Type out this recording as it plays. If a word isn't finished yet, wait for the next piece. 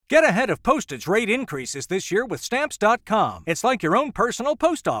Get ahead of postage rate increases this year with Stamps.com. It's like your own personal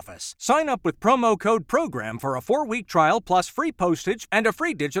post office. Sign up with promo code PROGRAM for a 4-week trial plus free postage and a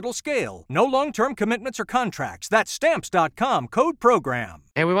free digital scale. No long-term commitments or contracts. That's Stamps.com, code PROGRAM.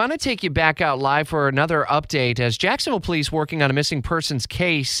 And we want to take you back out live for another update as Jacksonville police working on a missing persons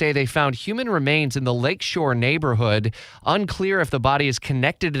case say they found human remains in the Lakeshore neighborhood. Unclear if the body is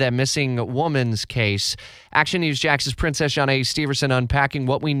connected to that missing woman's case. Action News Jax's Princess Jhane Stepherson unpacking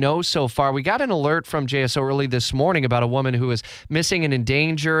what we know so far. We got an alert from JSO early this morning about a woman who is missing and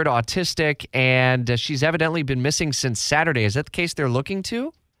endangered, autistic, and she's evidently been missing since Saturday. Is that the case they're looking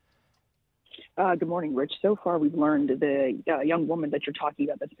to? Good morning, Rich. So far, we've learned the young woman that you're talking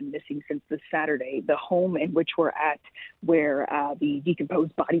about that's been missing since this Saturday, the home in which we're at where the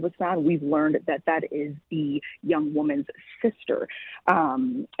decomposed body was found, we've learned that that is the young woman's sister.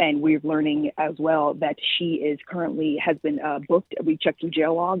 And we're learning as well that she is currently has been booked. We checked through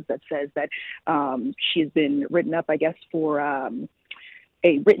jail logs that says that she has been written up, I guess, for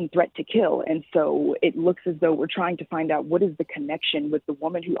a written threat to kill. And so it looks as though we're trying to find out what is the connection with the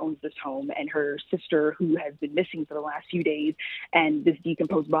woman who owns this home and her sister who has been missing for the last few days and this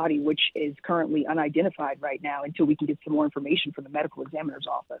decomposed body, which is currently unidentified right now until we can get some more information from the medical examiner's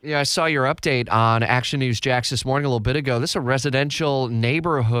office. Yeah, I saw your update on Action News Jax this morning a little bit ago. This is a residential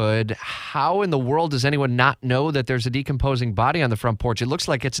neighborhood. How in the world does anyone not know that there's a decomposing body on the front porch? It looks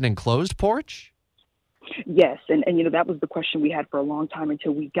like it's an enclosed porch. Yes, and you know, that was the question we had for a long time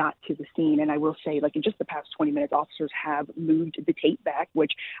until we got to the scene. And I will say, like, in just the past 20 minutes, officers have moved the tape back,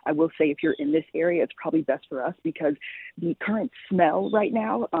 which I will say if you're in this area, it's probably best for us because the current smell right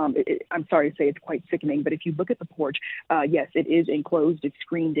now, I'm sorry to say it's quite sickening, but if you look at the porch, yes, it is enclosed, it's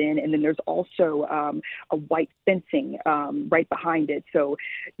screened in, and then there's also a white fencing right behind it. So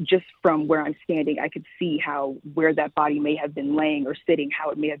just from where I'm standing, I could see where that body may have been laying or sitting,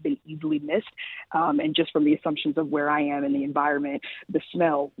 how it may have been easily missed. And just from the assumptions of where I am in the environment, the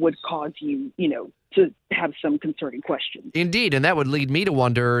smell would cause you, to have some concerning questions. Indeed, and that would lead me to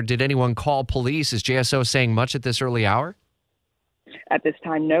wonder, did anyone call police? Is JSO saying much at this early hour? At this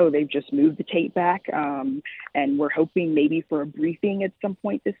time, no. They've just moved the tape back, and we're hoping maybe for a briefing at some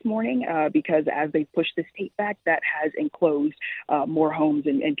point this morning because as they push this tape back, that has enclosed more homes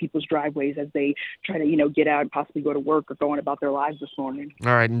and people's driveways as they try to, get out and possibly go to work or go on about their lives this morning.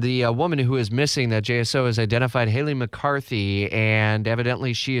 All right, and the woman who is missing that JSO has identified, Jhane McCarthy, and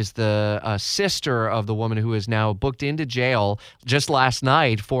evidently she is the sister of the woman who is now booked into jail just last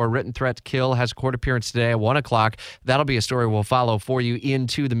night for a written threat to kill, has a court appearance today at 1 o'clock. That'll be a story we'll follow for you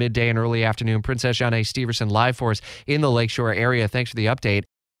into the midday and early afternoon. Princess Jhane Stepherson live for us in the Lakeshore area. Thanks for the update.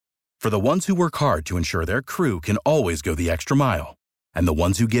 For the ones who work hard to ensure their crew can always go the extra mile, and the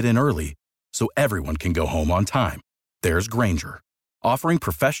ones who get in early so everyone can go home on time, there's Grainger, offering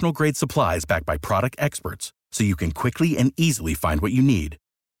professional-grade supplies backed by product experts so you can quickly and easily find what you need.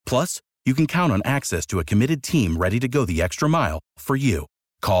 Plus, you can count on access to a committed team ready to go the extra mile for you.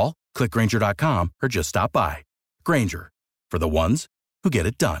 Call, click Grainger.com, or just stop by. Grainger, for the ones who get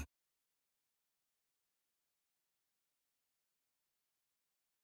it done.